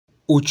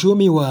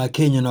Uchumi wa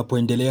Kenya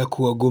unapoendelea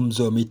kuwa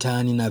gumzo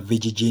mitaani na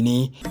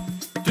vijijini.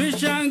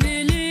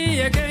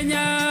 Tushangilie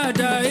Kenya,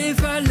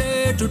 taifa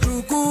letu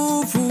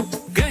tukufu,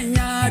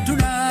 Kenya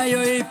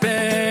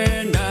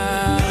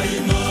tunayoipenda.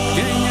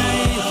 Kenya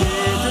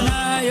nchi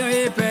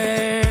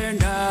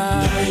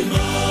tunayoipenda.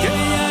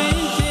 Kenya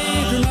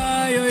nchi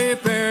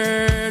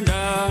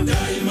tunayoipenda.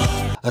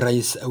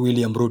 Rais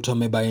William Ruto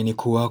amebaini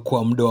kuwa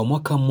kwa muda wa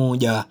mwaka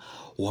mmoja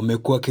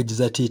wamekuwa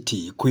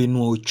wakijizatiti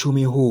kuinua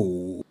uchumi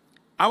huu.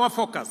 Our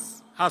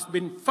focus has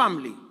been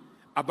firmly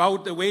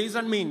about the ways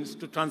and means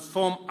to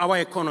transform our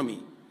economy,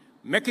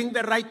 making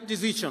the right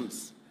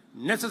decisions,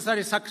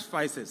 necessary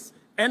sacrifices,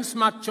 and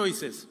smart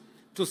choices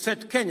to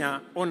set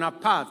Kenya on a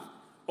path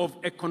of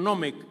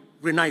economic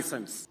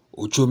renaissance.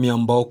 Uchumi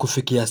ambao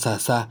kufikia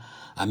sasa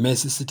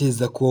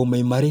amesisitiza kuwa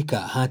umeimarika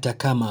hata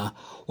kama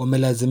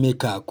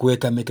wamelazimika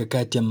kuweka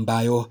mikakati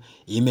ambayo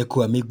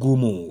imekuwa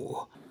migumu.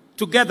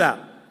 Together,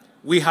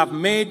 we have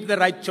made the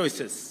right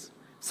choices.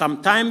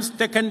 Sometimes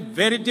taken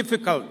very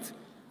difficult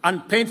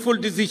and painful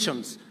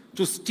decisions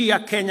to steer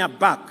Kenya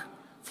back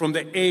from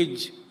the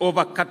edge of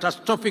a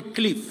catastrophic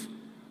cliff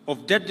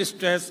of debt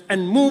distress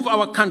and move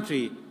our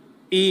country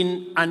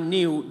in a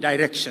new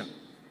direction.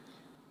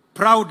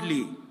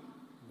 Proudly,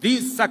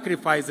 these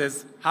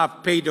sacrifices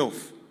have paid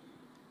off.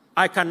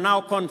 I can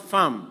now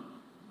confirm,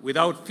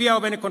 without fear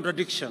of any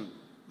contradiction,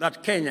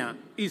 that Kenya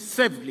is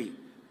safely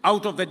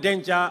out of the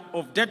danger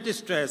of debt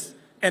distress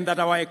and that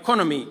our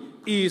economy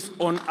is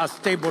on a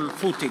stable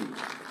footing.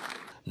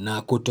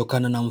 Na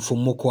kutokana na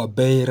mfumuko wa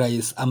bei,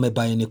 Rais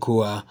amebaini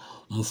kuwa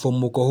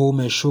mfumuko huu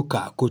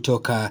umeshuka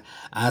kutoka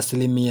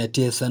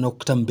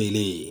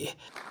 9.2%.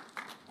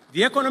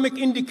 The economic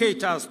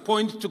indicators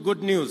point to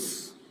good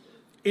news.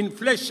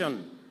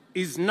 Inflation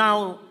is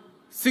now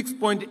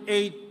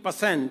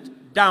 6.8%,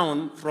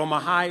 down from a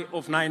high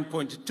of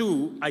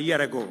 9.2% a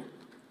year ago.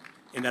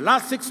 In the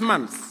last 6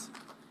 months,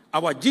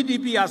 our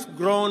GDP has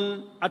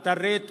grown at a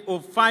rate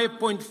of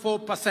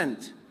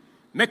 5.4%,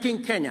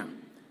 making Kenya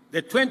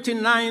the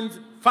 29th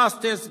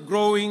fastest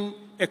growing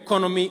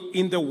economy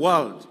in the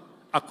world,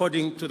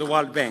 according to the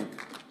World Bank.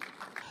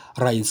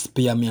 Rais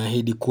pia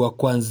ameahidi kuwa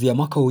kuanzia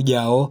mwaka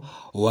ujao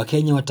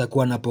Wakenya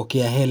watakuwa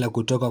wanapokea hela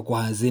kutoka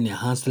kwa hazina ya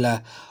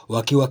Hustler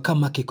wakiwa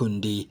kama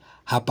kikundi,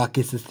 hapa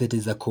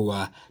akisisitiza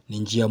kuwa ni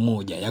njia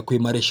moja ya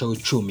kuimarisha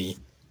uchumi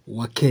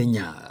wa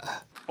Kenya.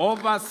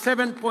 Over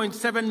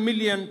 7.7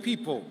 million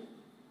people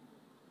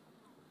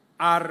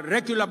are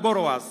regular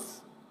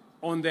borrowers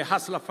on the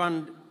Hustler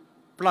Fund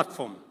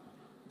platform.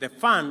 The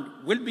fund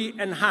will be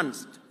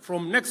enhanced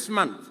from next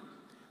month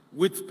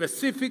with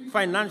specific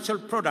financial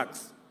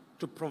products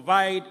to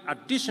provide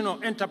additional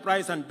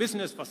enterprise and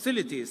business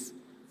facilities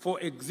for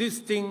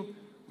existing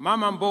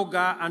Mama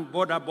Mboga and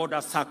border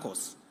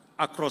SACCOs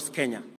across Kenya.